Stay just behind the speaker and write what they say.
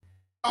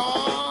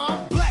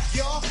Black,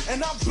 y'all,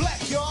 and I'm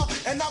black, y'all,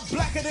 and I'm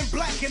blacker than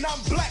black, and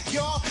I'm black,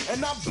 y'all, and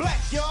I'm black,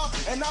 y'all,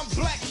 and I'm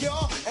black,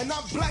 y'all, and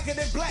I'm blacker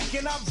than black,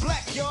 and I'm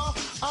black, y'all.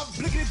 I'm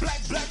blickety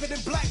black, blacker than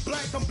black,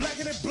 black, I'm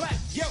blacker than black,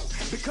 yo,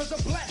 because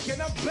I'm black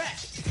and I'm black.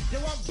 Yo,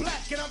 I'm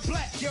black and I'm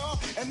black, y'all,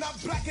 and I'm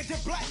blacker than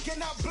black,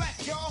 and I'm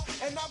black, y'all,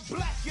 and I'm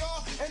black,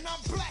 y'all, and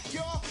I'm black,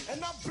 y'all, and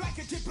I'm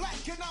blacker than black,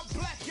 and I'm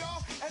black,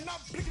 y'all, and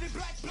I'm blickety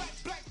black, black,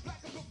 black, black,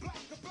 I'm black,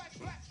 black,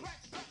 black, black,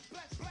 black,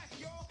 black, black,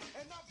 y'all,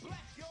 and I'm black,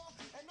 y'all.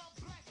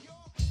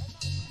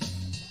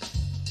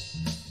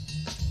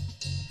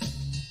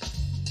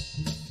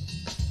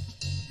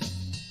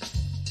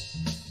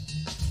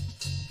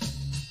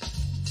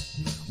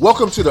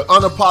 Welcome to the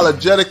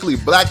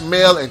Unapologetically Black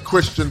Male and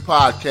Christian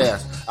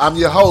Podcast. I'm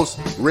your host,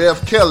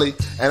 Rev Kelly,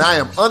 and I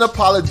am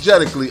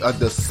unapologetically a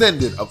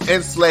descendant of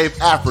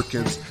enslaved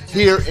Africans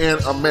here in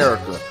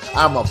America.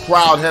 I'm a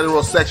proud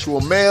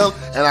heterosexual male,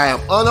 and I am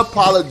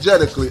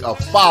unapologetically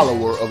a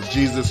follower of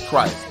Jesus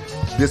Christ.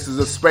 This is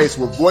a space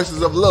where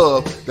voices of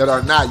love that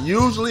are not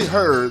usually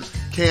heard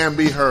can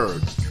be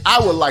heard.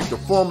 I would like to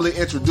formally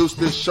introduce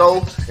this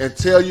show and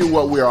tell you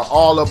what we are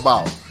all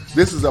about.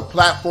 This is a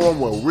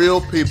platform where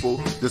real people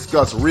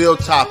discuss real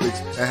topics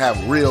and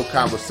have real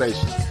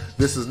conversations.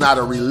 This is not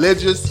a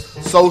religious,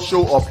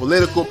 social, or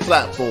political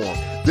platform.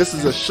 This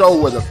is a show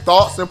where the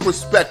thoughts and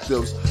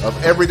perspectives of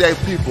everyday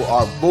people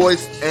are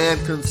voiced and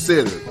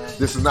considered.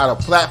 This is not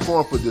a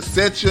platform for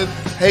dissension,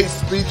 hate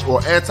speech,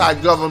 or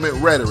anti-government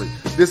rhetoric.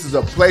 This is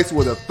a place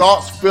where the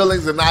thoughts,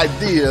 feelings, and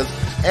ideas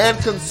and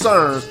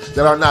concerns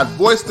that are not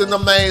voiced in the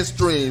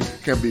mainstream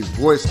can be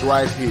voiced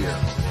right here.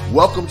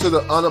 Welcome to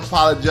the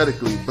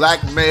Unapologetically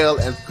Black Male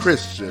and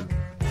Christian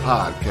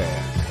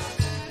Podcast.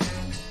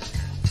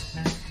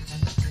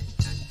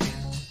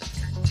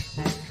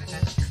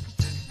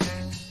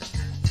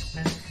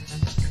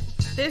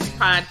 This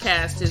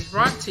podcast is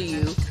brought to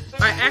you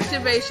by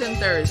Activation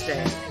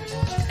Thursday.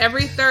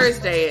 Every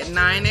Thursday at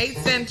 9/8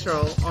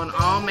 Central on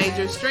all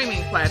major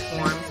streaming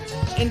platforms,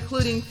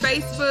 including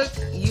Facebook,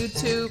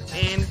 YouTube,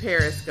 and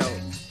Periscope.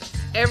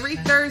 Every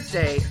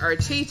Thursday, our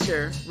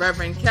teacher,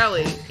 Reverend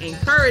Kelly,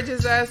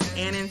 encourages us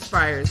and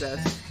inspires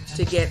us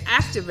to get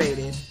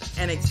activated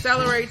and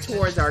accelerate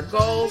towards our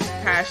goals,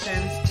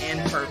 passions,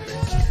 and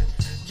purpose.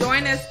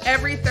 Join us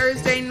every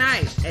Thursday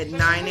night at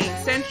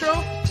 9/8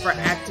 Central for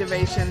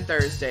Activation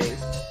Thursdays.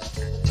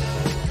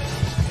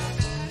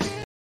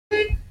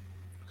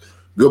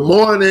 Good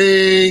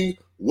morning.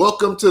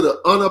 Welcome to the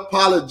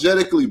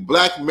Unapologetically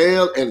Black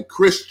Male and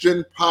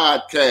Christian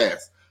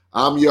Podcast.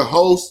 I'm your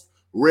host,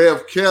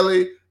 Rev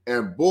Kelly,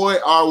 and boy,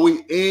 are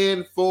we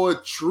in for a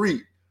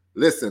treat.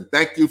 Listen,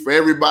 thank you for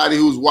everybody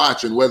who's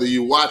watching, whether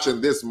you're watching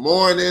this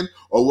morning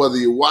or whether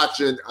you're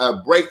watching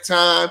at break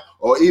time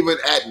or even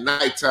at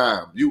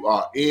nighttime. You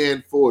are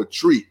in for a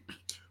treat.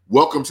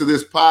 Welcome to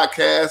this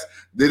podcast.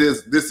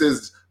 This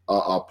is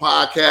a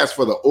podcast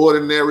for the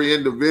ordinary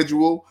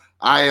individual.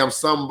 I am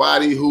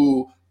somebody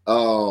who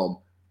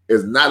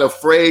is not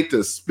afraid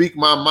to speak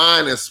my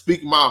mind and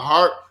speak my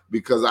heart,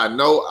 because I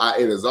know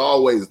it is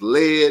always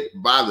led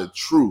by the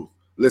truth.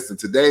 Listen,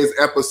 today's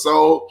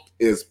episode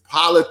is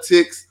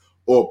politics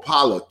or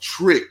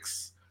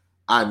politricks.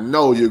 I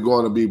know you're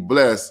going to be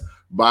blessed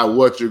by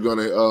what we're going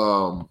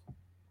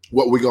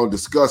to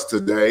discuss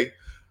today.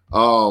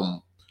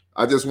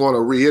 I just want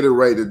to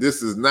reiterate that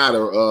this is not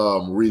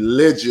a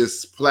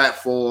religious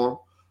platform.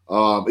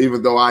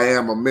 Even though I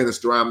am a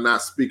minister, I'm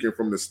not speaking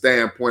from the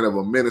standpoint of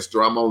a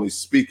minister. I'm only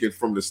speaking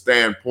from the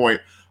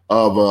standpoint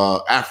of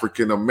an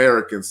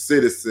African-American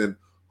citizen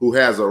who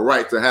has a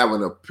right to have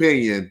an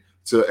opinion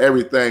to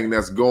everything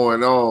that's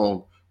going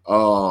on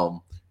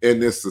in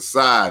this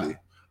society.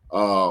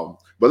 But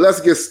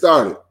let's get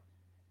started.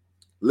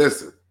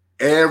 Listen,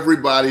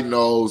 everybody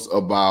knows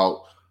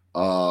about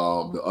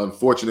the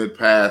unfortunate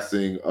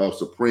passing of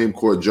Supreme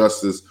Court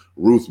Justice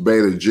Ruth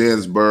Bader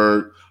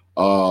Ginsburg.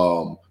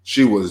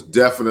 She was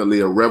definitely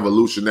a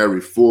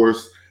revolutionary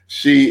force.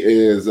 She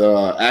is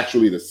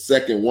actually the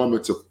second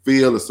woman to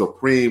fill the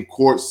Supreme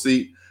Court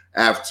seat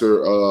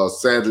after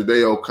Sandra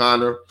Day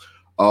O'Connor.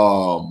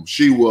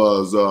 She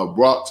was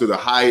brought to the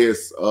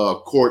highest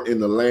court in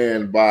the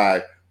land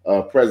by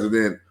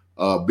President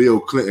Bill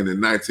Clinton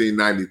in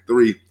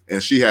 1993,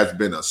 and she has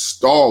been a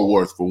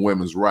stalwart for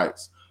women's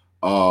rights.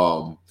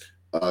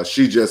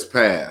 She just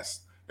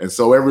passed, and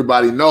so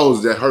everybody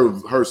knows that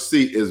her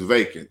seat is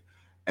vacant.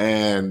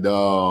 And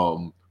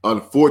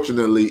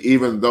unfortunately,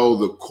 even though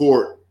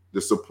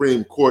the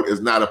Supreme Court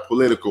is not a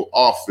political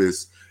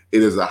office,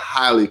 it is a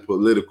highly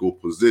political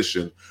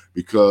position,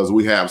 because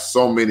we have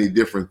so many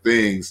different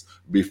things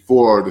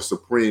before the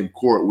Supreme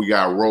Court. We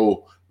got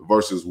Roe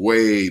versus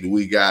Wade.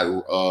 We got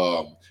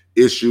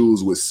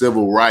issues with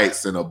civil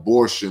rights and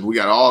abortion. We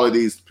got all of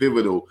these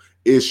pivotal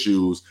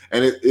issues,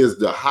 and it is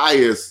the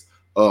highest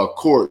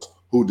courts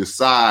who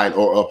decide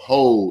or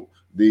uphold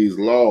these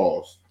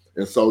laws.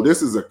 And so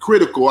this is a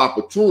critical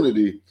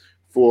opportunity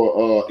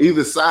for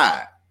either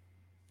side.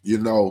 If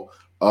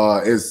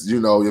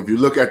you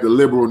look at the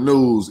liberal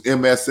news,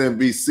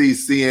 MSNBC,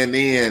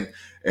 CNN,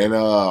 and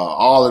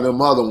all of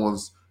them other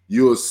ones,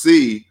 you'll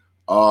see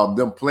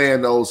them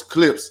playing those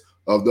clips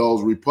of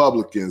those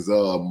Republicans,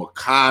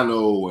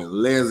 McConnell and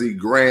Lindsey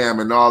Graham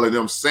and all of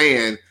them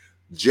saying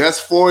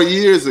just 4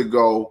 years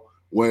ago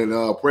when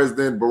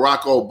President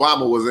Barack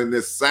Obama was in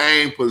this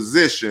same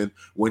position,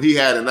 when he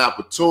had an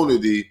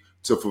opportunity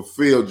to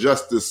fulfill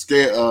Justice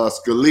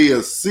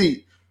Scalia's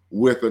seat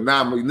with a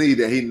nominee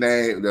that he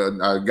named,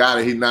 a guy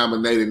that he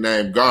nominated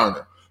named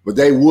Garner, but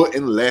they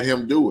wouldn't let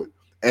him do it.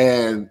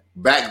 And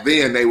back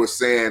then they were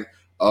saying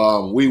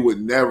we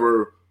would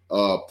never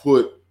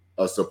fill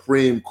a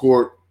Supreme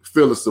Court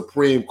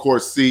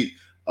seat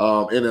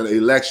in an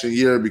election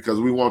year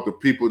because we want the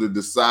people to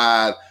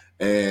decide.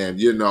 And,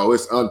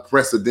 it's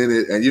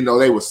unprecedented. And,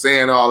 they were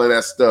saying all of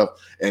that stuff.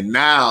 And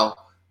now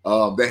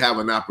they have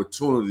an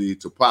opportunity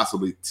to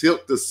possibly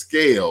tilt the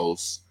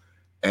scales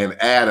and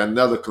add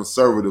another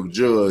conservative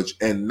judge.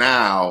 And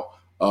now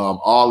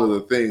all of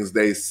the things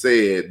they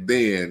said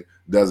then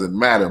doesn't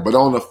matter. But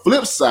on the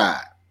flip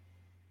side,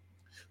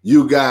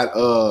 you got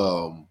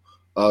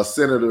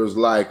senators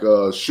like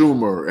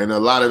Schumer and a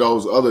lot of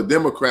those other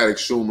Democratic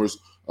senators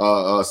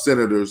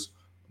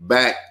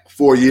back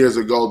 4 years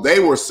ago. They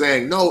were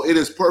saying, no, it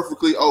is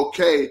perfectly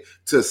okay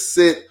to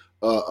sit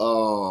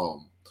a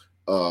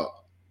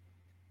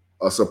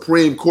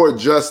Supreme Court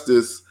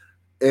justice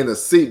in a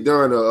seat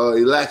during an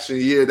election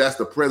year. That's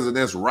the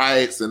president's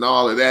rights and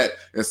all of that.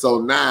 And so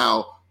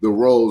now the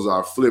roles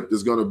are flipped.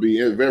 It's going to be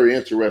very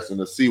interesting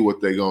to see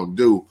what they're going to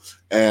do.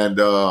 And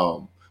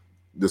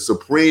the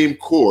Supreme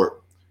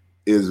Court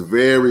is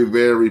very,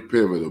 very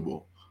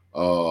pivotal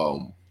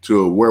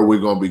to where we're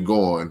going to be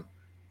going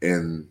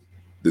in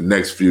the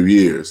next few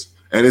years.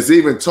 And it's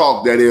even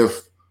talk that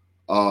if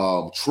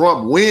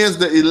Trump wins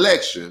the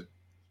election,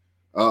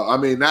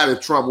 not if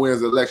Trump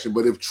wins the election,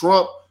 but if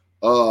Trump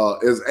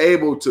is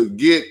able to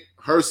get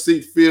her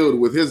seat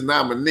filled with his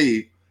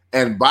nominee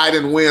and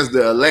Biden wins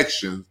the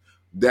election,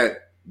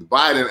 that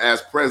Biden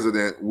as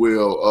president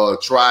will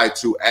try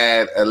to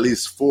add at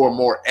least 4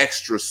 more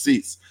extra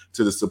seats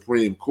to the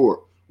Supreme Court,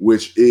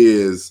 which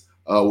is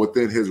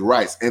within his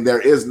rights. And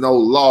there is no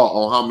law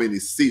on how many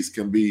seats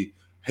can be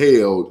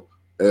held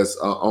as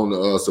on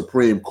the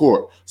Supreme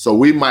Court. So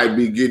we might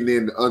be getting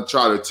into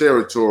uncharted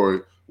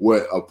territory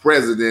where a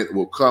president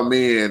will come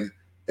in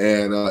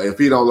and if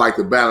he don't like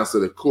the balance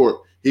of the court,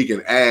 he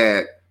can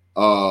add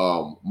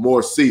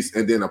more seats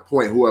and then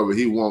appoint whoever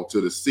he wants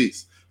to the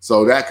seats.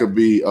 So that could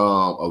be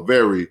a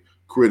very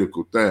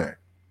critical thing.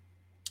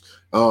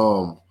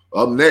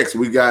 Up next,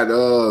 we got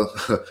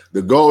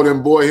the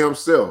golden boy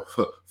himself,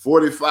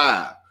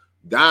 45,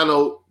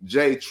 Donald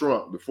J.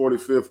 Trump, the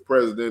 45th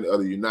president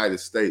of the United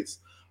States.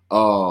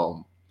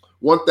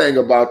 One thing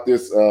about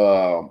this,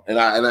 and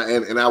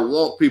I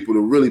want people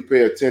to really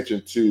pay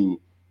attention to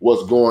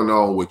what's going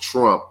on with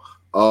Trump.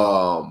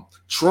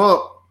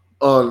 Trump,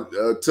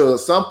 to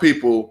some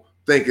people,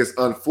 think it's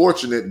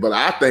unfortunate, but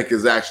I think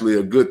it's actually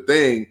a good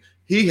thing.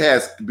 The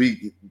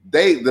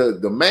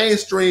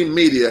mainstream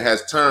media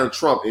has turned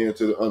Trump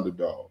into the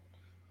underdog.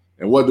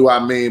 And what do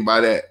I mean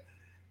by that?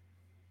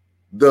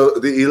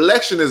 The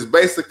election is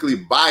basically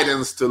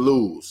Biden's to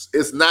lose.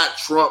 It's not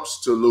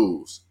Trump's to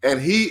lose.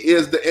 And he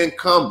is the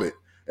incumbent.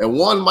 And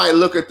one might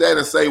look at that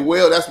and say,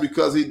 well, that's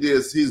because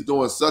he's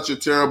doing such a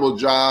terrible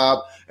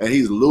job and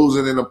he's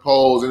losing in the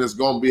polls and it's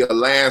going to be a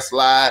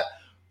landslide.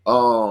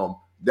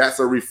 That's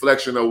a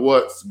reflection of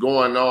what's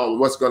going on,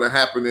 what's going to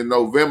happen in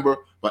November.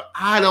 But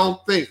I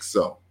don't think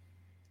so.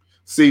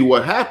 See,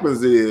 what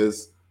happens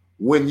is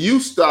when you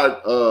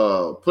start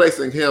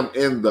placing him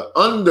in the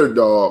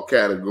underdog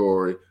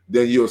category,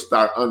 then you'll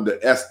start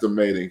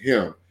underestimating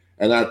him.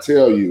 And I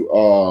tell you,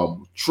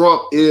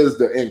 Trump is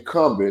the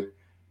incumbent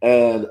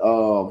and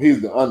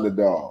he's the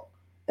underdog.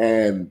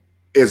 And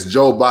it's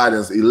Joe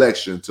Biden's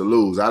election to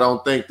lose. I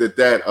don't think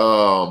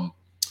that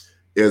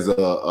is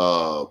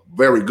a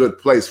very good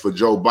place for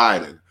Joe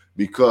Biden,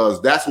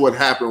 because that's what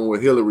happened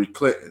with Hillary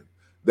Clinton.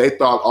 They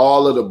thought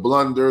all of the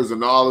blunders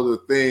and all of the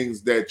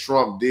things that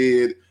Trump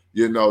did,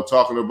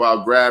 talking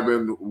about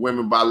grabbing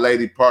women by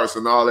lady parts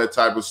and all that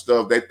type of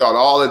stuff, they thought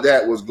all of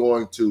that was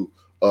going to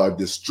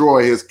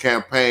destroy his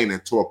campaign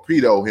and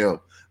torpedo him.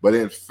 But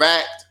in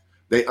fact,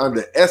 they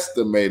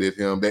underestimated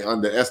him. They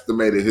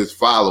underestimated his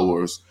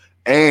followers,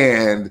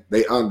 and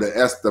they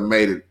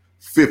underestimated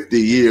 50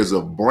 years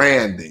of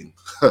branding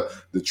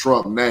the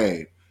Trump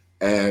name.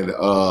 And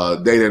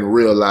they didn't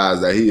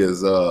realize that he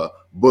is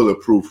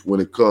bulletproof when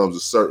it comes to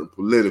certain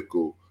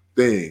political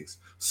things.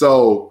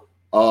 So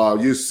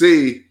you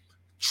see,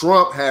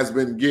 Trump has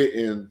been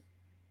getting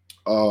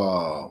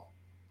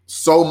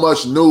so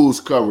much news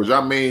coverage.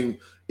 I mean,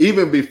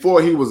 even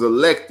before he was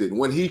elected,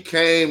 when he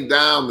came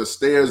down the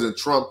stairs in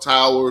Trump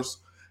Towers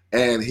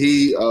and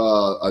he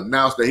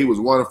announced that he was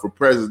running for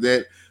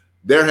president,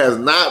 there has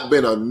not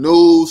been a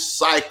news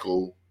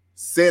cycle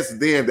since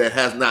then that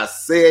has not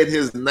said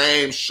his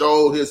name,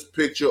 showed his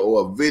picture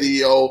or a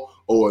video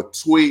or a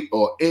tweet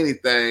or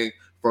anything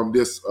from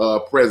this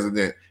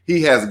president.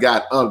 He has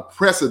got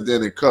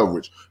unprecedented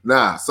coverage.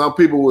 Now, some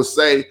people will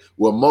say,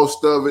 well,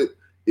 most of it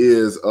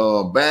is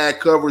bad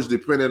coverage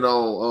depending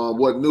on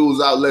what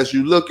news outlets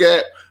you look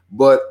at,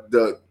 but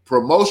the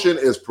promotion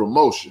is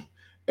promotion.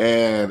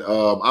 And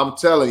I'm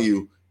telling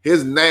you,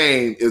 his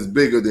name is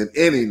bigger than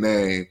any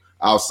name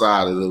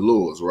outside of the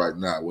Lewis right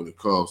now when it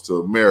comes to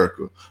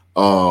America.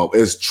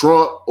 It's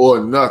Trump or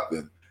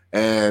nothing.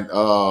 And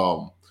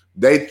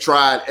they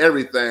tried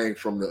everything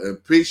from the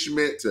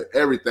impeachment to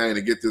everything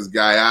to get this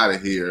guy out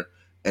of here.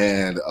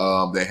 And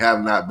they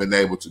have not been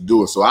able to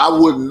do it. So I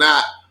would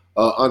not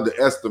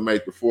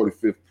underestimate the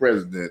 45th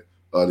president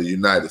of the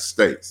United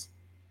States.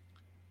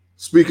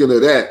 Speaking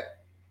of that,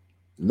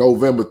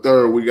 November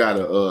 3rd, we got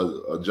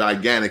a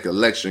gigantic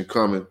election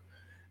coming.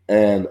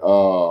 And a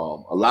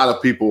lot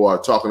of people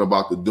are talking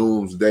about the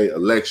doomsday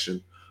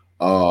election.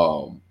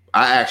 I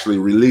actually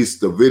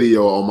released a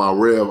video on my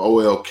Rev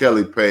O.L.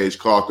 Kelly page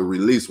called The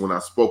Release when I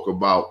spoke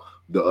about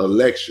the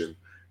election.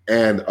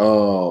 And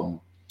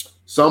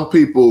some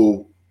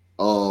people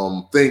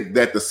think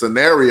that the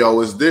scenario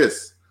is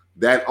this,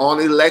 that on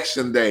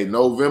election day,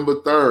 November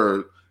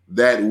 3rd,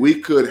 that we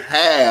could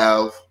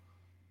have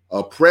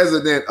a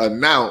president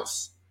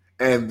announced,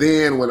 and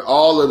then when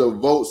all of the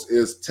votes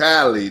is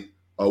tallied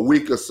a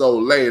week or so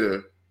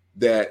later,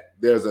 that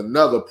there's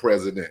another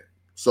president.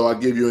 So I'll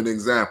give you an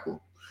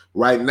example.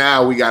 Right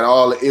now, we got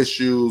all the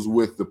issues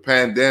with the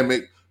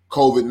pandemic,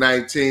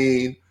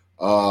 COVID-19.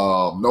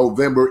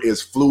 November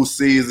is flu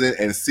season,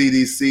 and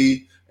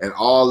CDC and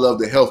all of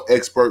the health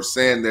experts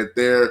saying that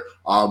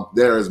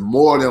there is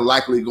more than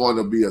likely going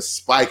to be a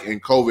spike in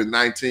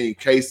COVID-19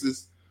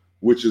 cases,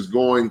 which is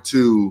going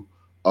to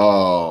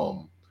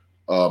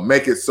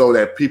make it so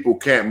that people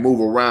can't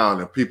move around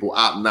and people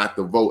opt not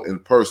to vote in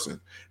person.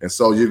 And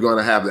so you're going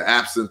to have the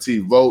absentee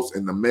votes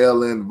and the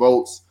mail-in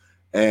votes.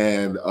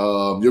 And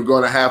you're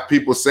going to have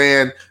people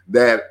saying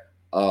that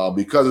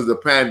because of the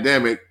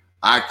pandemic,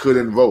 I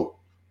couldn't vote.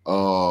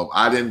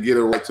 I didn't get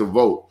a right to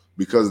vote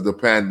because of the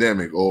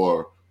pandemic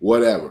or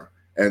whatever.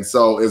 And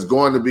so it's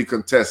going to be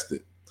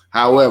contested.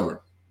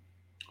 However,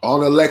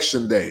 on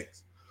election day,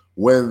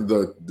 when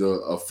the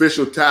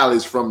official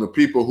tallies from the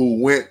people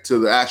who went to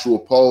the actual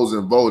polls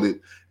and voted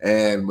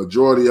and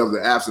majority of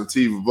the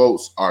absentee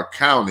votes are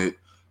counted,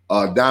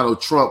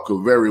 Donald Trump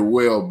could very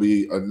well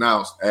be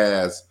announced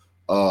as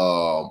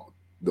the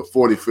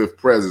 45th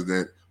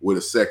president with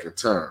a second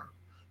term.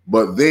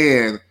 But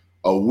then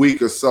a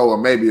week or so, or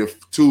maybe a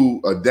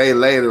day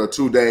later or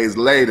 2 days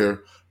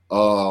later,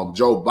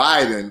 Joe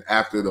Biden,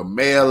 after the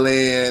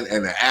mail-in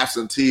and the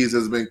absentees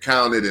has been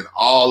counted and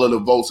all of the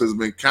votes has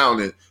been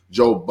counted,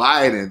 Joe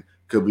Biden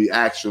could be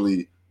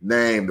actually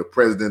named the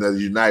president of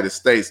the United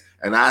States.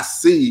 And I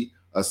see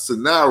a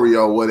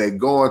scenario where they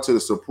go into the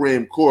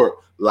Supreme Court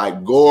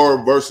like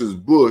Gore versus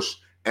Bush,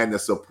 and the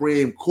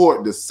Supreme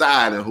Court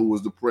deciding who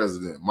was the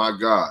president. My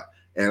God.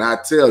 And I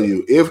tell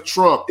you, if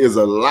Trump is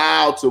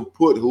allowed to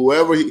put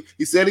whoever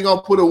he said he's going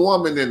to put a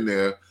woman in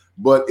there,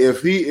 but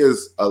if he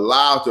is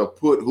allowed to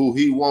put who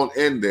he wants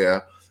in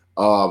there,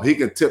 he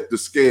can tip the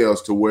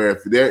scales to where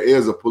if there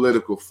is a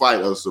political fight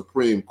of the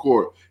Supreme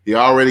Court, he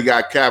already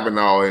got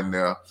Kavanaugh in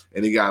there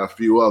and he got a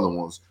few other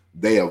ones,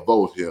 they'll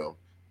vote him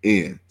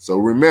in. So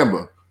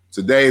remember,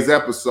 today's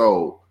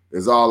episode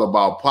is all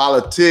about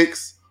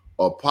politics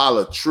or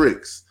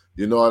politricks.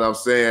 You know what I'm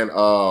saying?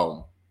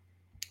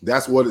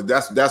 That's what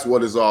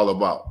it's all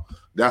about.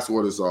 That's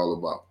what it's all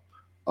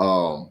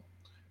about.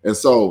 And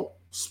so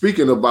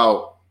speaking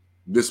about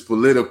this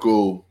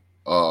political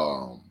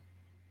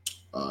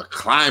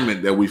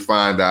climate that we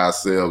find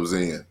ourselves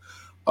in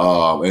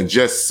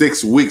just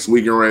 6 weeks,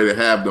 we get ready to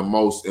have the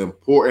most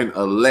important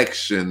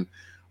election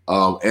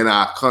in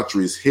our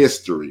country's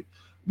history,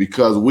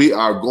 because we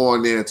are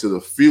going into the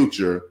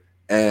future,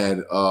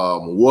 and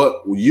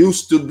what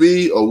used to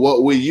be or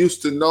what we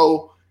used to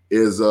know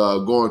is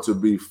going to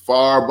be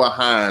far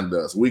behind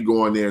us. We're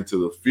going into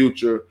the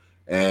future,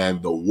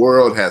 and the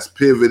world has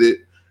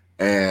pivoted,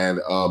 and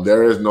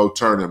there is no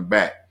turning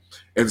back.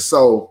 And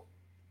so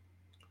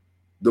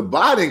the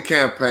Biden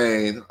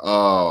campaign,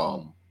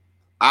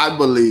 I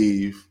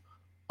believe,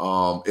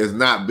 is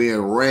not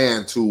being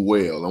ran too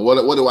well. And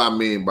what do I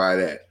mean by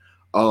that?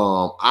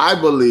 I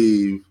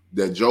believe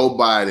that Joe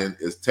Biden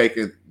is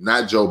taking,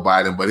 not Joe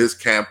Biden, but his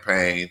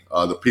campaign,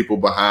 the people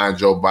behind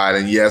Joe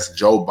Biden. Yes,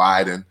 Joe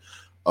Biden.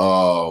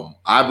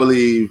 I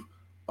believe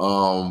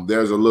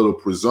there's a little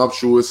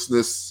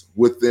presumptuousness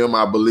with them.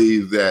 I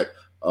believe that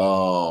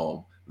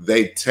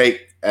they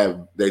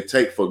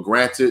take for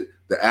granted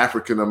the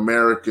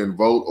African-American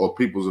vote or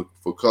people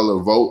of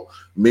color vote,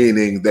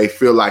 meaning they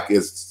feel like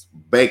it's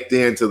baked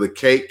into the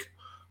cake.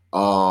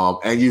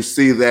 And you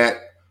see that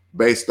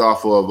based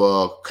off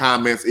of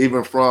comments,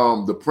 even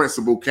from the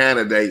principal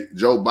candidate,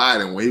 Joe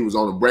Biden, when he was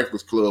on the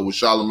Breakfast Club with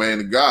Charlamagne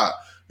the God.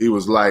 He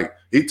was like,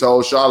 he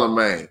told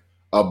Charlamagne,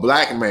 a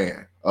black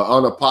man, an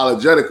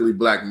unapologetically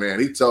black man,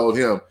 he told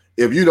him,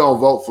 if you don't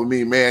vote for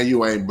me, man,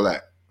 you ain't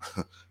black.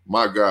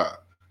 My God,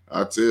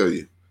 I tell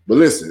you. But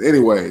listen,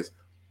 anyways,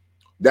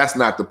 that's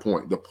not the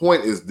point. The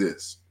point is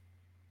this.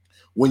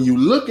 When you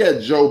look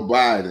at Joe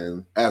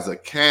Biden as a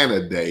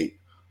candidate,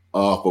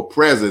 for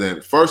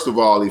president. First of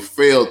all, he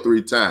failed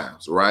 3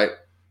 times, right?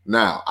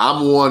 Now,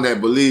 I'm one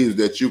that believes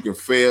that you can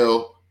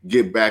fail,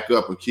 get back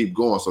up, and keep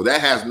going. So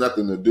that has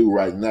nothing to do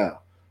right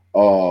now.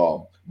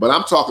 But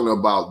I'm talking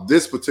about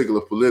this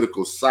particular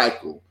political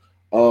cycle.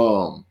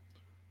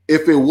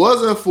 If it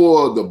wasn't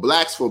for the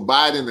Blacks for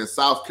Biden in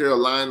South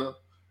Carolina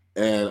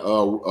and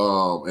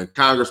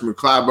Congressman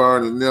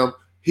Clyburn and them,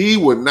 he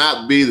would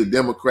not be the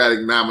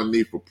Democratic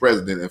nominee for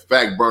president. In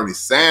fact, Bernie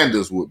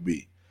Sanders would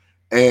be.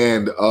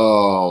 And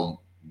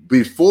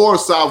before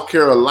South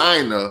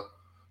Carolina,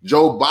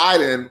 Joe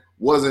Biden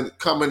wasn't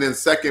coming in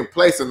second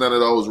place in none of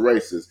those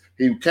races.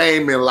 He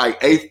came in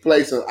like 8th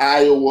place in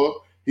Iowa.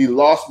 He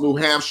lost New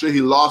Hampshire.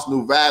 He lost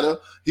Nevada.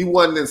 He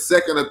wasn't in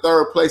second or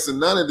third place in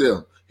none of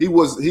them.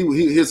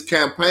 His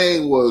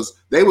campaign was,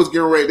 they was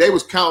getting ready, they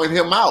was counting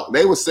him out.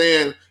 They were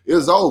saying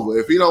it's over.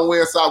 If he don't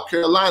win South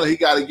Carolina, he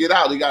got to get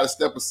out. He got to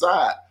step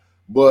aside.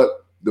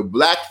 But the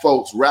black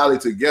folks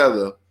rallied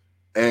together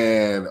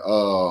and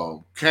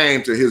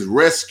came to his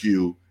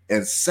rescue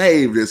and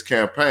saved his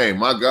campaign.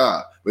 My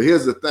God. But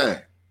here's the thing.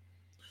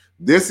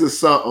 This is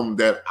something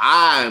that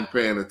I'm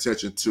paying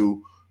attention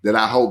to, that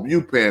I hope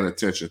you paying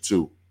attention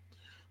to.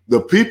 The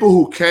people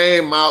who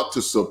came out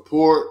to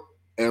support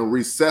and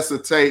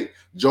resuscitate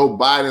Joe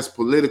Biden's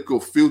political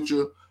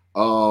future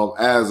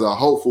as a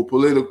hopeful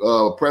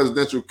political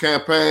presidential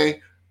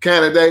campaign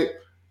candidate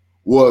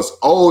was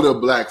older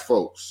black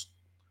folks.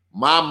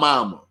 My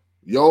mama,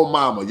 your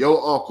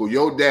uncle,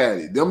 your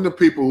daddy, them the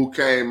people who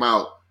came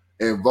out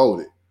and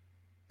voted.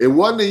 It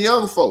wasn't the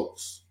young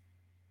folks.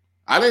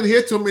 I didn't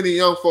hear too many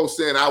young folks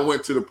saying I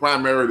went to the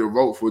primary to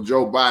vote for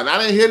Joe Biden. I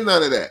didn't hear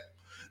none of that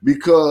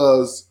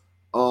because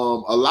a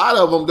lot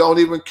of them don't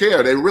even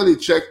care. They really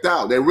checked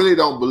out. They really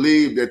don't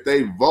believe that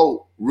they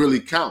vote really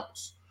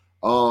counts.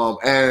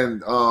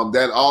 And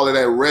that all of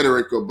that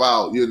rhetoric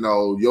about,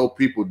 your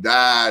people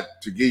died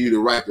to give you the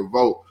right to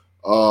vote.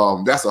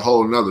 That's a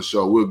whole nother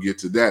show. We'll get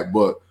to that.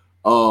 But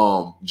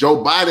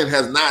Joe Biden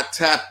has not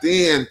tapped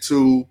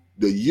into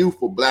the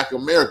youth of Black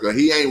America.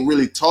 He ain't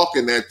really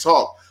talking that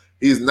talk.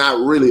 He's not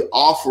really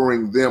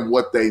offering them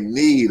what they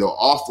need or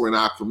offering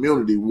our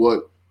community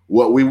what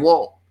we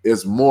want.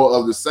 It's more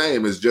of the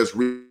same. It's just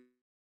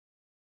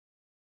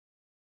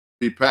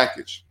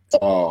repackaged.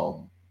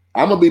 I'm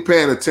going to be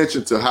paying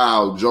attention to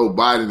how Joe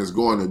Biden is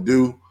going to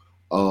do.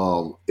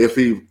 If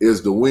he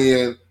is to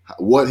win,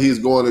 what he's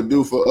going to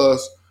do for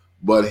us.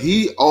 But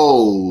he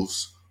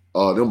owes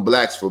them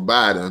Blacks for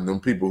Biden,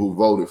 them people who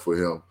voted for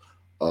him,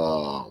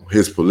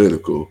 his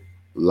political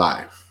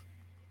life.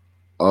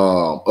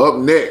 Up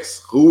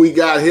next, who we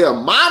got here?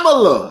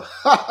 Kamala.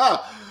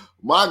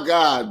 My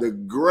God, the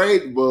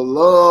great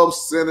beloved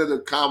Senator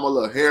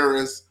Kamala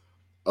Harris.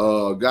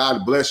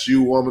 God bless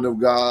you, woman of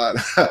God.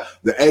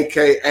 The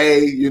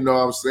AKA,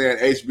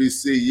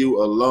 HBCU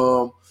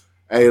alum.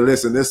 Hey,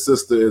 listen, this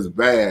sister is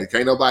bad.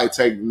 Can't nobody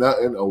take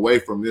nothing away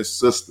from this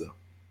sister.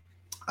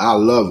 I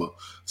love her.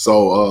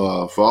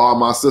 So for all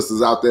my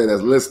sisters out there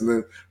that's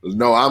listening,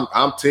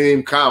 I'm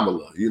Team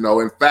Kamala.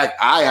 In fact,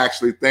 I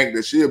actually think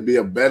that she'll be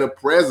a better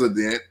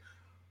president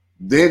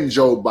than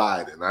Joe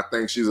Biden. I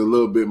think she's a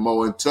little bit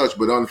more in touch.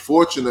 But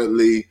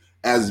unfortunately,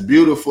 as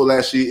beautiful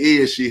as she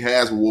is, she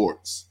has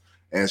warts.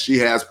 And she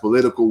has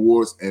political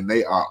warts, and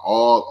they are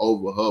all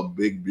over her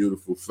big,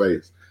 beautiful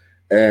face.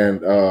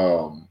 And,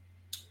 one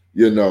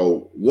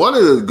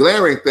of the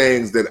glaring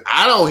things that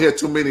I don't hear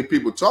too many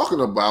people talking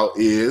about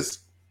is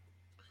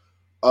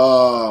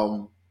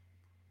the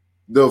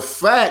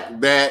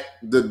fact that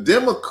the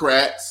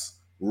Democrats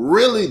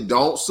really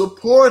don't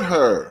support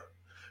her.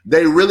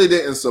 They really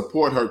didn't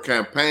support her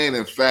campaign.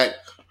 In fact,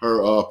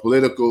 her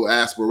political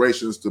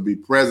aspirations to be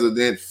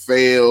president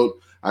failed.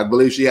 I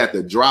believe she had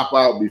to drop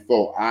out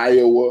before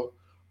Iowa.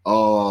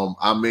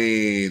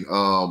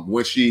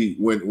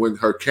 When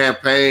her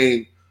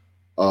campaign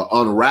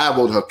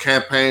unraveled, her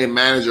campaign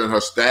manager and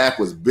her staff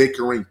was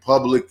bickering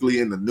publicly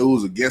in the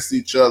news against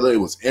each other.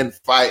 It was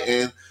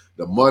infighting.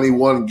 The money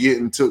wasn't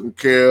getting taken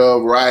care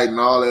of, right, and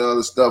all that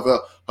other stuff.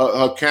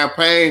 Her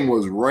campaign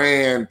was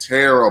ran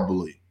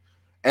terribly.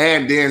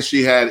 And then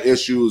she had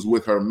issues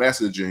with her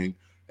messaging.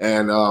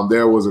 And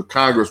there was a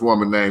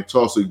congresswoman named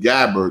Tulsi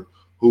Gabbard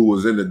who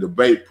was in the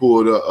debate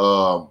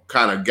pool,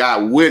 kind of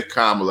got with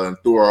Kamala and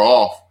threw her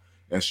off.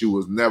 And she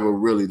was never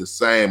really the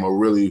same or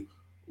really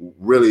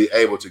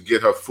able to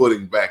get her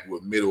footing back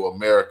with middle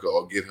America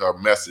or get her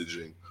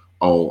messaging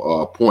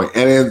on point.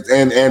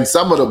 And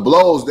some of the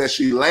blows that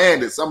she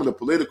landed, some of the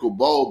political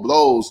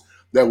blows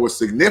that were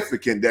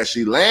significant that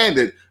she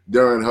landed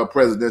during her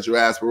presidential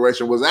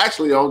aspiration was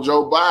actually on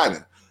Joe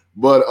Biden.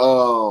 But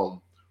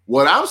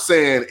what I'm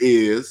saying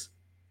is,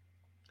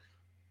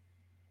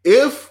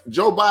 if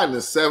Joe Biden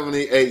is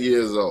 78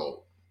 years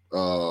old,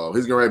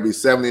 he's going to be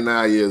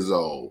 79 years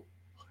old,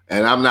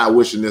 and I'm not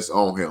wishing this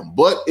on him.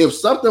 But if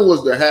something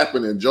was to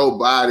happen and Joe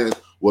Biden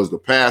was to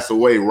pass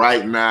away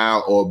right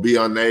now or be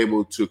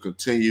unable to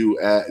continue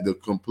at the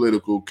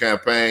political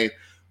campaign,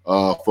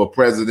 for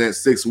president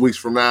 6 weeks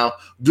from now.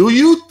 Do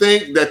you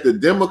think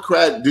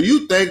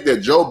that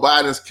Joe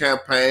Biden's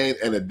campaign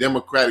and the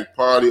Democratic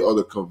Party or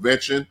the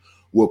convention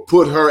will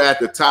put her at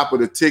the top of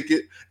the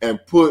ticket and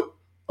put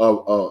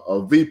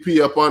a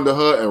VP up under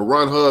her and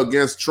run her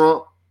against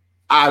Trump?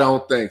 I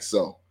don't think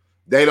so.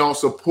 They don't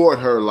support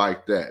her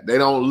like that. They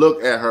don't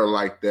look at her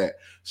like that.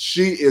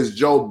 She is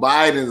Joe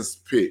Biden's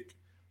pick.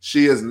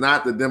 She is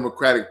not the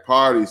Democratic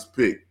Party's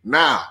pick.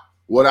 Now,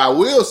 what I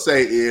will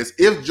say is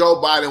if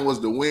Joe Biden was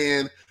to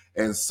win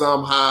and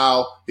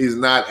somehow he's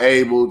not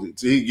able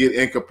to get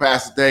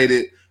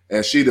incapacitated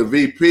and she the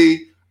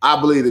VP, I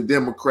believe the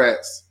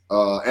Democrats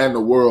and the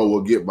world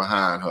will get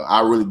behind her.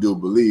 I really do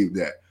believe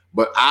that.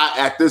 But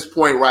at this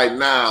point right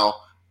now,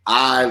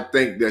 I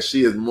think that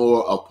she is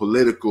more a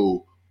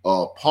political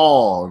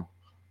pawn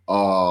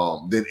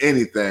than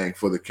anything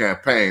for the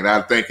campaign.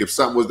 I think if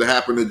something was to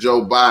happen to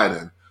Joe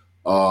Biden,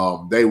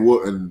 they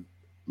wouldn't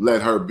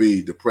let her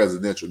be the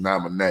presidential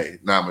nominee.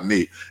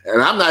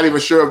 And I'm not even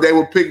sure if they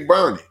would pick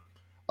Bernie.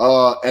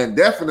 And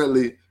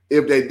definitely,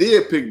 if they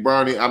did pick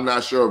Bernie, I'm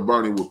not sure if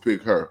Bernie would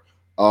pick her.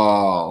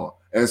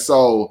 And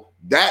so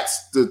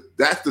that's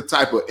the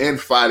type of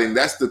infighting.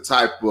 That's the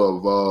type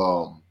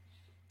of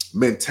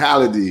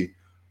mentality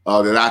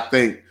that I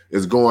think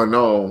is going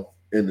on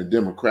in the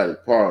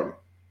Democratic Party.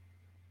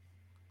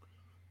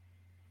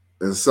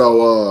 And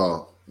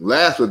so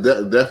last but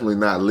definitely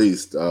not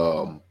least,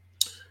 the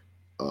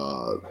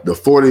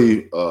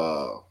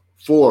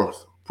 44th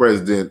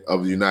president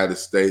of the United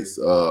States,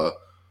 the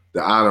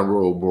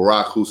Honorable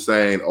Barack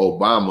Hussein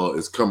Obama,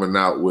 is coming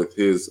out with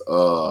his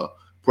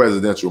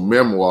presidential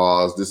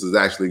memoirs. This is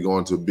actually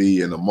going to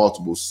be in a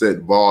multiple set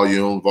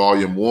volume.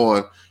 Volume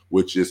 1,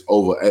 which is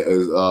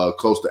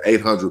close to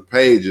 800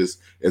 pages,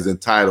 is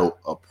entitled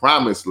A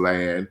Promised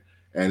Land.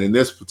 And in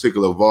this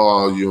particular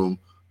volume,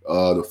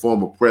 the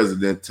former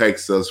president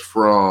takes us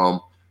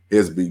from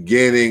his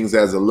beginnings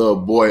as a little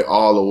boy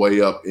all the way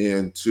up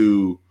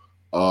into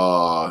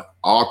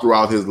all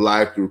throughout his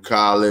life through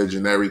college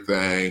and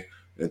everything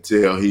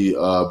until he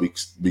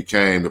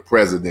became the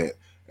president.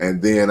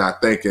 And then I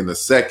think in the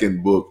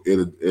second book,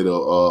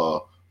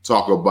 it'll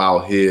talk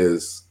about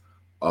his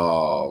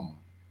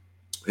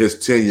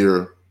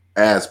tenure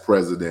as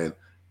president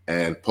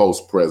and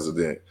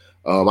post-president.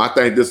 I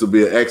think this will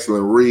be an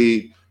excellent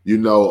read. You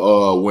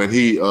know, when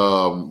he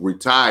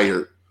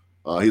retired,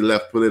 he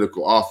left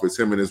political office.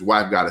 Him and his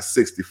wife got a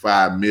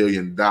 $65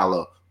 million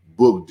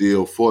book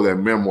deal for their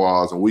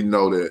memoirs. And we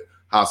know that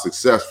how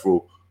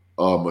successful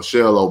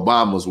Michelle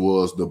Obama's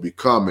was to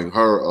becoming.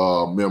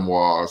 Her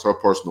memoirs, her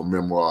personal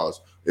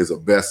memoirs, is a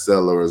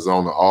bestseller, is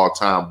on the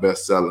all-time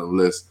best-selling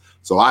list.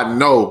 So I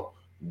know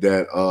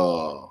that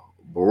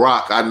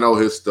Barack, I know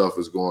his stuff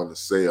is going to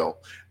sell.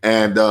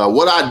 And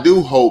what I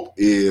do hope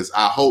is,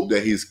 I hope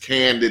that he's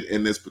candid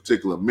in this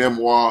particular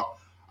memoir.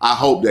 I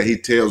hope that he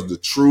tells the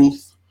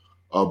truth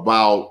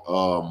about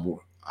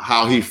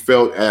how he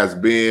felt as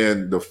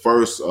being the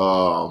first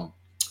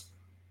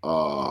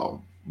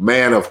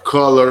man of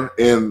color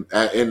in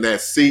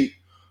that seat.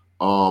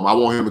 I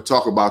want him to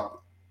talk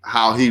about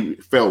how he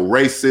felt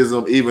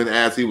racism even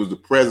as he was the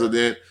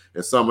president,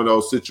 in some of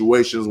those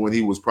situations when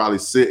he was probably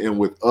sitting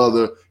with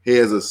other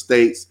heads of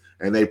states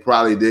and they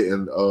probably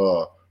didn't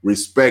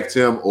respect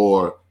him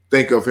or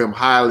think of him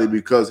highly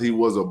because he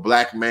was a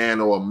black man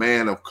or a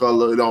man of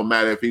color. It don't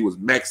matter if he was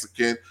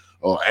Mexican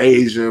or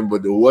Asian,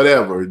 but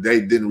whatever.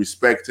 They didn't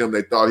respect him.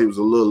 They thought he was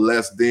a little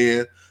less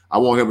than. I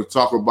want him to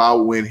talk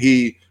about when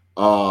he,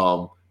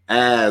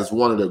 as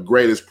one of the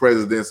greatest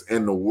presidents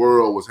in the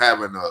world, was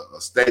having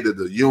a State of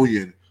the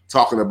Union,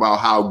 talking about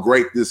how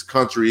great this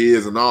country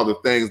is and all the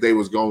things they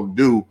was going to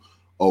do.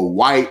 A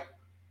white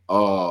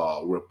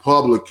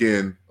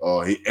Republican,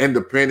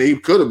 independent, he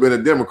could have been a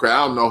Democrat,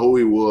 I don't know who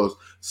he was,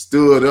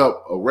 stood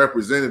up, a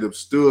representative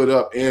stood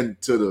up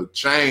into the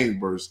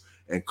chambers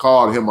and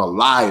called him a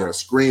liar,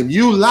 screamed,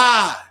 "You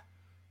lie,"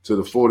 to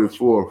the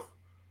 44th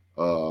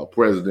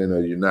president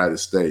of the United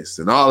States,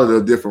 and all of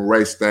the different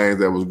race things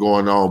that was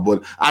going on.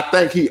 But I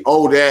think he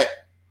owed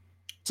that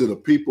to the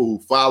people who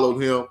followed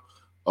him.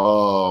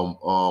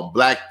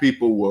 Black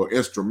people were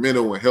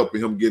instrumental in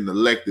helping him getting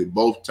elected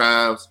both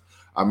times.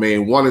 I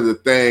mean, one of the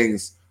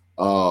things,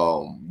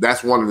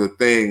 that's one of the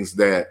things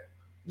that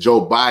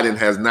Joe Biden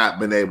has not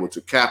been able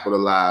to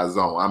capitalize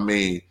on. I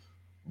mean,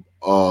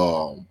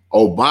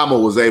 Obama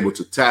was able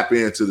to tap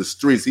into the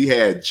streets. He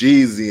had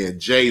Jeezy and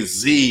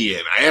Jay-Z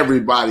and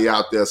everybody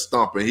out there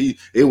stomping.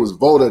 It was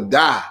vote or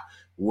die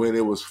when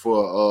it was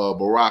for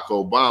Barack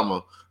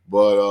Obama.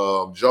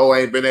 But Joe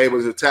ain't been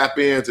able to tap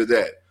into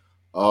that.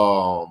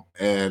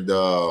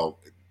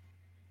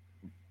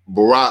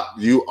 Barack,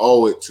 you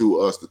owe it to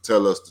us to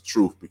tell us the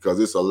truth, because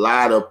it's a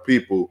lot of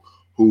people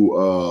who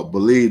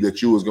believe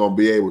that you was going to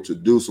be able to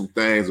do some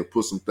things and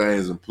put some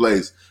things in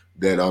place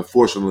that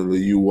unfortunately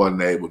you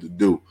wasn't able to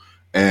do.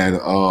 And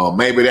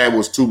maybe that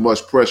was too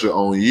much pressure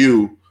on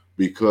you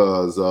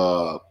because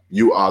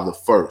you are the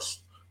first,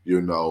 you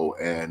know,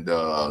 and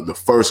the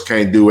first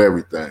can't do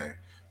everything,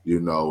 you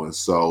know. And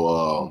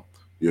so,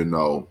 you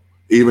know,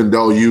 even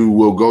though you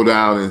will go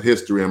down in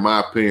history, in my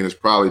opinion, is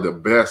probably the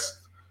best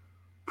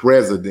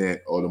president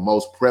or the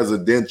most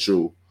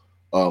presidential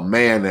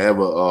man to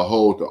ever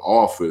hold the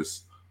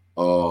office,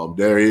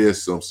 there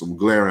is some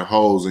glaring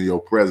holes in your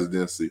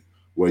presidency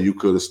where you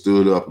could have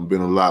stood up and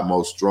been a lot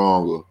more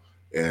stronger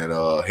and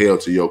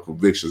held to your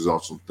convictions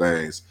on some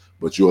things,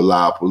 but you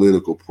allow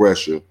political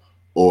pressure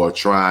or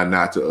trying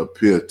not to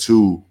appear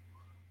too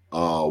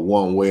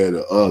one way or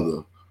the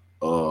other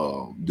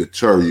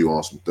deter you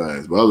on some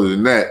things. But other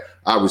than that,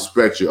 I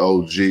respect you,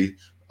 OG.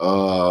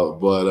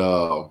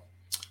 But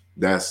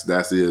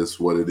that's is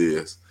what it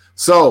is.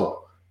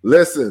 So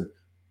listen,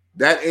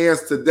 that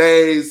ends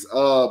today's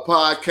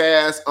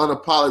podcast,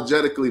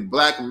 Unapologetically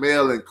Black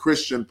Male and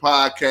Christian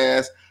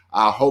Podcast.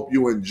 I hope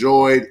you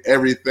enjoyed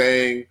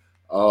everything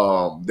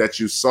that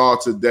you saw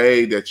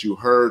today, that you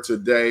heard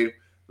today.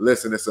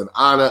 Listen, it's an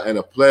honor and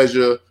a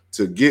pleasure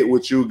to get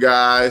with you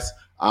guys.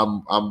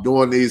 I'm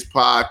doing these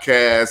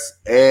podcasts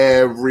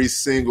every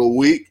single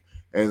week,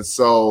 and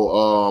so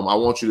I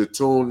want you to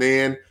tune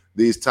in.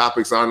 These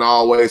topics aren't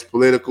always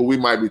political. We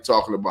might be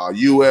talking about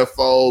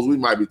UFOs. We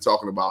might be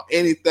talking about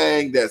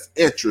anything that's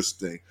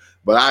interesting.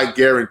 But I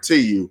guarantee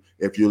you,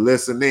 if you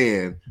listen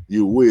in,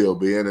 you will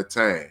be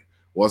entertained.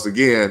 Once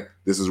again,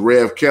 this is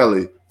Rev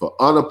Kelly for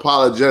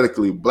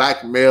Unapologetically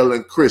Black Male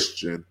and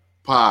Christian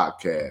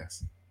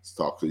Podcast. Let's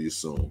talk to you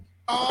soon.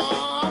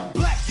 I'm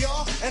black,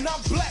 y'all, and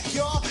I'm black,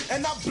 y'all,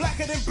 and I'm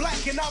blacker than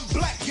black, and I'm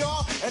black,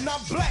 y'all, and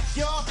I'm black,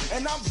 y'all,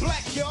 and I'm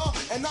black, y'all,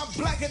 and I'm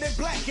blacker than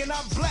black, and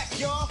I'm black,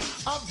 y'all.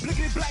 I'm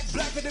blickety black,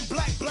 blacker than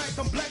black, black,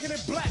 I'm blacker than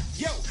black,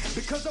 yo,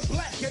 because I'm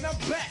black and I'm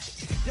back.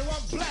 Yo,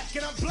 I'm black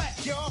and I'm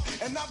black, y'all,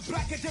 and I'm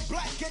blacker than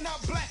black, and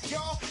I'm black,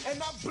 y'all, and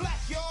I'm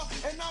black, y'all,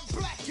 and I'm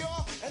black,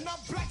 y'all, and I'm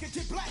blacker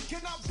than black,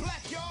 and I'm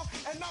black, y'all,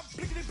 and I'm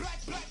blickety black,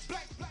 black,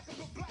 black, black,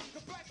 I'm black,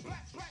 black,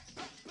 black, black,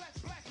 black, black,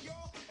 black,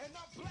 y'all, and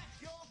I'm black,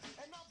 y'all.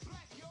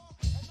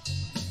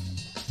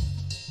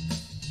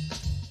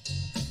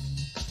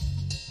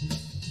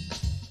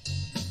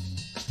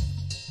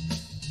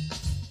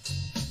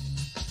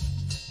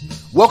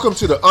 Welcome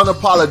to the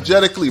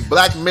Unapologetically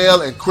Black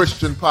Male and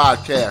Christian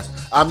Podcast.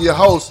 I'm your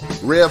host,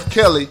 Rev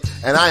Kelly,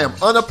 and I am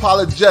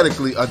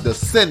unapologetically a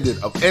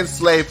descendant of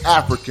enslaved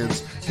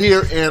Africans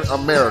here in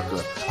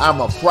America.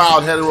 I'm a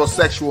proud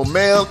heterosexual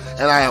male,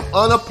 and I am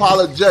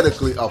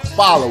unapologetically a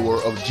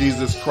follower of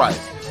Jesus Christ.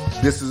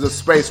 This is a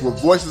space where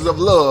voices of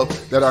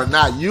love that are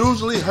not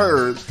usually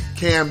heard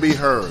can be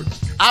heard.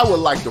 I would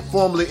like to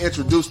formally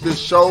introduce this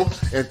show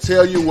and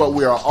tell you what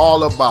we are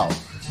all about.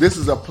 This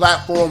is a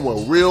platform where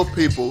real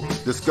people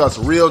discuss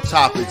real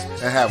topics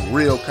and have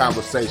real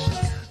conversations.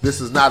 This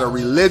is not a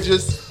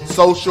religious,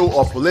 social,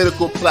 or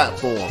political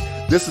platform.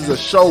 This is a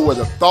show where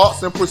the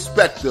thoughts and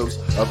perspectives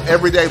of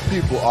everyday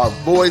people are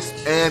voiced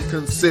and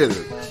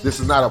considered. This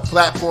is not a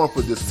platform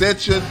for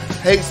dissension,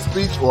 hate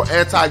speech, or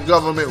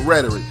anti-government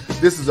rhetoric.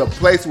 This is a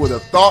place where the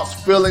thoughts,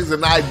 feelings,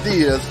 and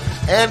ideas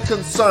and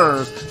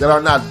concerns that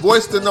are not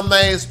voiced in the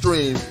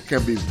mainstream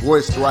can be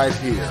voiced right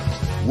here.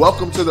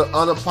 Welcome to the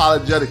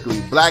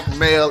Unapologetically Black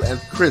Male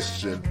and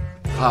Christian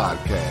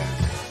Podcast.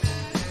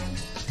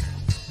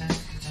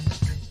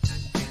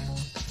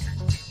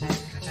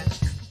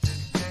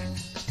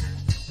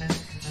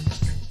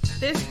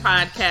 This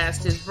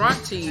podcast is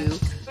brought to you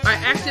by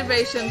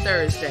Activation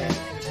Thursday.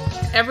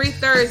 Every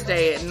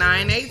Thursday at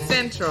 9/8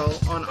 Central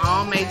on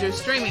all major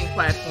streaming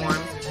platforms,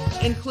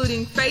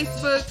 including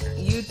Facebook,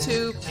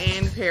 YouTube,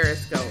 and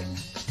Periscope.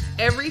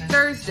 Every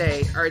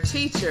Thursday, our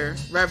teacher,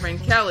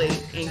 Reverend Kelly,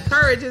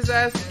 encourages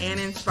us and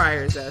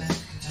inspires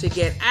us to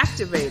get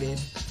activated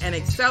and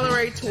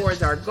accelerate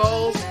towards our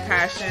goals,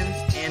 passions,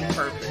 and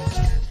purpose.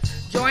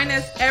 Join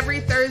us every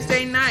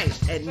Thursday night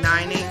at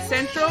 9/8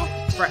 Central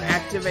for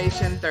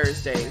Activation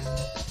Thursdays.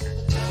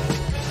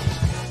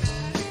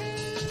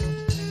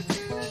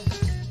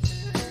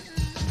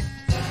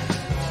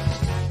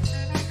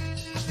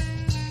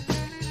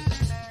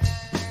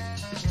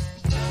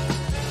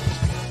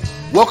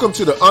 Welcome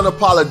to the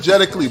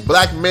Unapologetically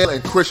Black Male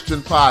and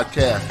Christian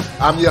Podcast.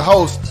 I'm your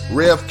host,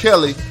 Rev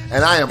Kelly,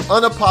 and I am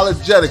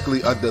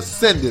unapologetically a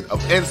descendant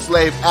of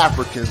enslaved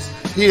Africans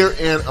here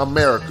in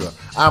America.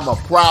 I'm a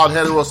proud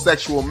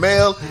heterosexual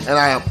male, and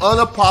I am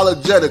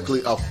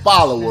unapologetically a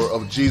follower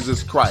of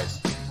Jesus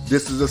Christ.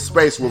 This is a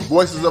space where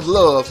voices of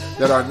love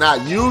that are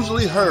not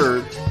usually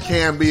heard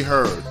can be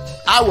heard.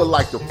 I would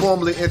like to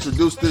formally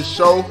introduce this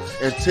show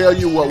and tell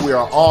you what we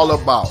are all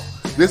about.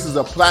 This is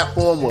a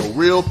platform where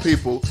real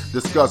people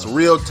discuss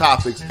real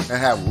topics and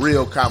have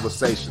real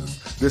conversations.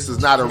 This is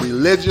not a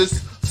religious,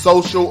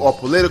 social, or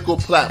political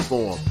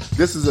platform.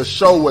 This is a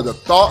show where the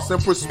thoughts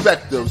and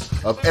perspectives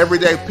of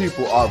everyday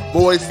people are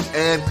voiced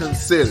and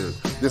considered.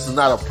 This is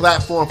not a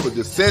platform for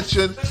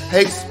dissension,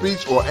 hate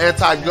speech, or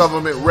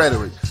anti-government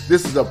rhetoric.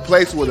 This is a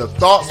place where the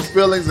thoughts,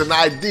 feelings, and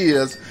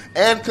ideas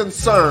and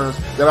concerns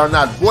that are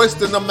not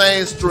voiced in the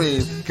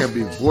mainstream can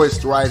be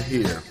voiced right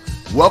here.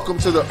 Welcome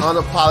to the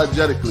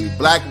Unapologetically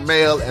Black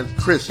Male and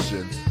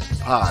Christian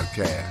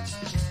Podcast.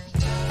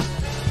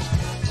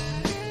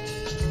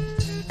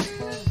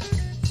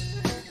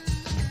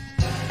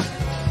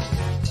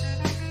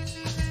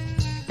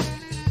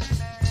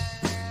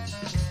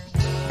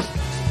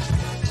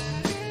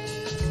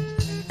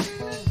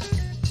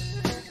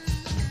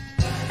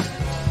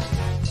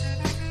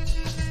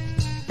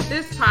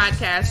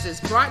 podcast is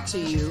brought to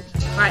you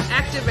by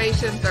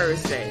Activation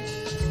Thursday.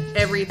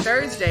 Every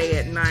Thursday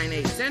at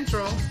 9/8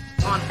 Central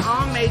on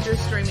all major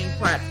streaming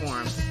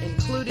platforms,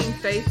 including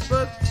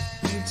Facebook,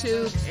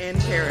 YouTube, and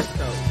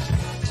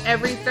Periscope.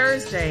 Every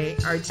Thursday,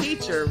 our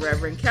teacher,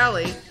 Reverend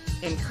Kelly,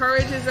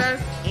 encourages us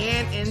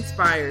and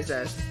inspires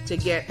us to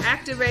get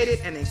activated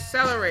and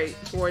accelerate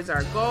towards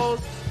our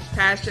goals,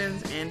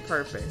 passions, and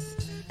purpose.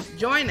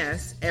 Join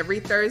us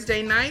every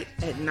Thursday night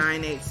at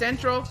 9/8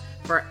 Central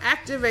for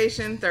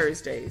Activation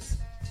Thursdays.